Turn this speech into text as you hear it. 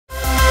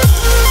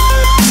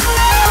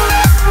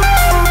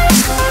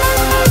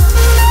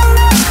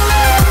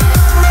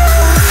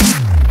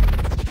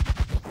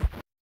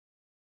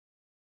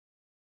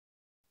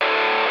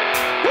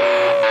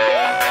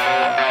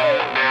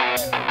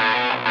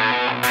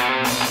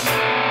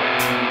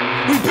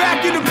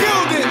back in the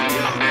building.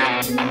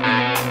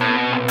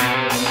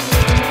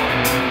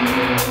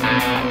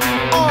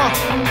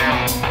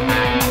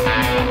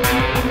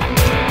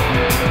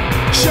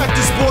 Shut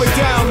this boy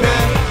down,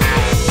 man.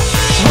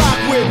 Rock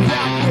with me.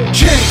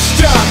 Can't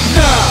stop,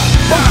 nah.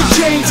 Fuck the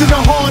chains and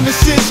the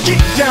harnesses.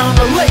 Get down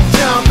or lay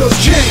down. Those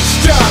can't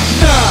stop,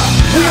 nah.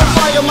 We on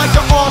fire like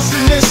an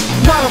arsonist,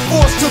 not a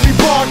force to be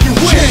bargained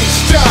with. Can't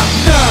stop,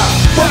 nah.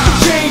 Fuck the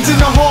chains and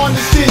the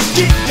harnesses.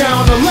 Get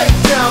down or lay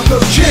down.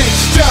 Those can't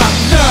stop,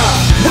 nah.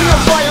 We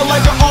on fire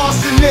like an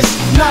arsonist,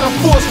 not a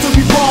force to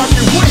be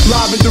bargained with.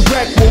 Live and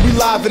direct, where we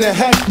live in the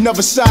heck.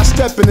 Never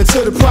sidestepping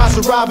until the prize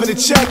arriving to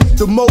check.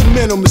 The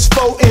momentum is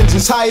 4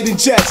 engines higher than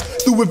jets.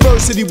 Through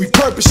adversity, we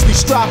purposely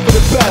strive for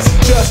the best.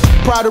 Just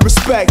pride and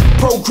respect,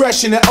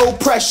 progression and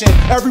oppression.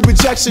 Every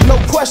rejection, no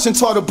question,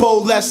 taught a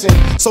bold lesson.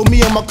 So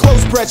me and my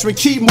close brethren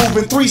keep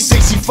moving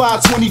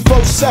 365,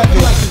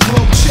 24/7. Like a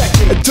globe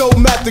checking. It don't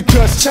matter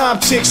cause time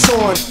ticks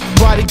on.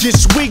 Body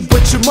gets weak,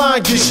 but your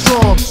mind gets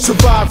strong.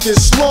 Survive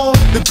this long,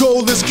 the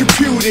goal is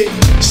computed.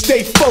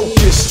 Stay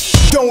focused,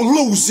 don't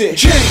lose it.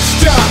 Can't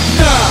stop,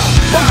 nah.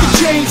 Fuck the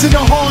chains and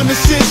the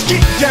harnesses.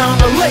 Get down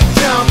or lay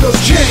down. Those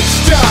can't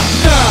stop,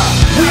 nah.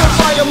 We on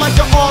fire like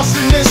an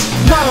arsonist,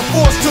 not a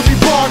force to be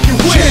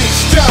bargained with. Can't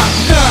stop,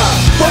 nah.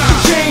 Fuck the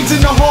chains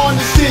and the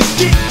harnesses.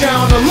 Get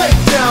down or lay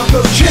down.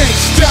 Those can't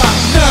stop,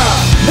 nah.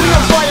 We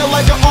on fire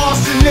like an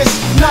arsonist,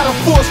 not a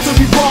force to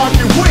be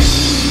bargained with.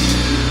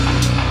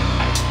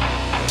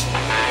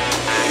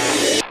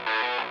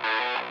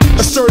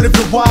 Assertive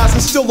and wise, I'm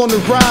still on the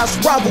rise.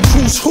 Rival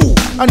crews who?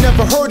 I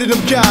never heard of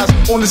them guys.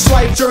 On this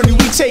life journey,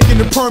 we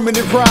taking a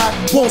permanent ride.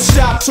 Won't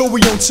stop till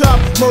we on top,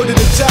 murder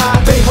to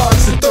die. They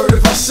hearts a third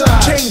of our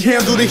size. Can't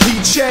handle the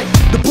heat check.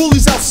 The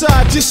bullies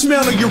outside,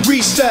 dismantle your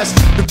recess.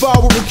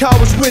 Devouring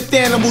cowards with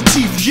animal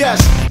teeth,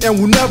 yes. And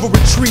we'll never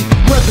retreat,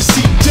 rather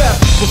see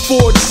death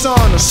before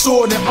dishonor,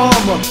 sword and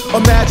armor.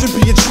 Imagine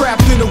being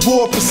trapped in a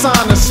war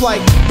persona. It's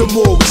like the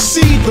more we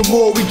see, the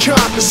more we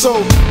conquer.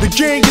 So the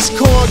gang is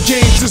called,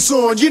 games is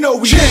on. You know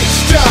we can't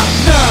stop,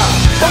 nah.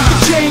 Fuck the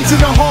chains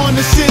and the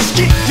harnesses.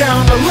 Get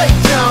down or lay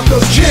down.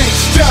 Those can't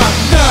stop,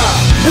 nah.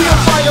 We on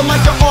fire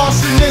like an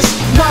arsonist,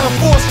 not a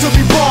force to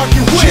be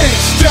bargained with. Can't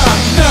stop,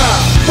 nah.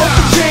 Fuck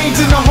the chains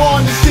and the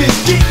harnesses.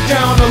 Get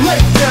down or lay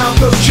down.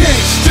 Those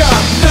can't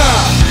stop, nah.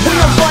 We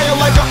on fire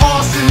like an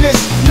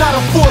arsonist, not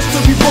a force to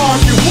be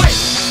bargained with.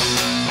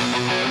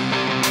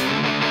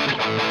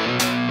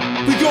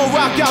 We gon'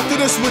 rock out to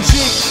this one, G.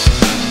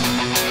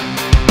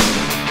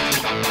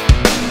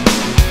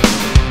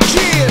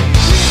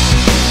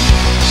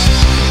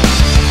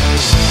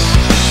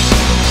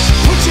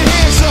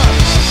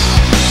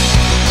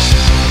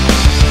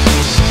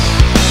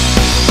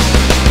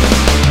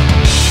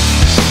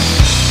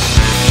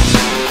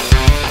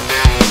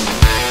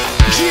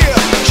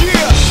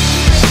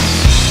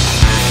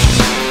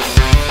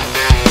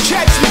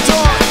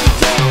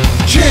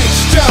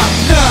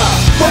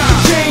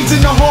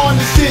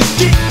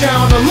 Get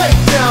down or lay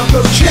down,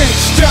 those can't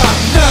stop.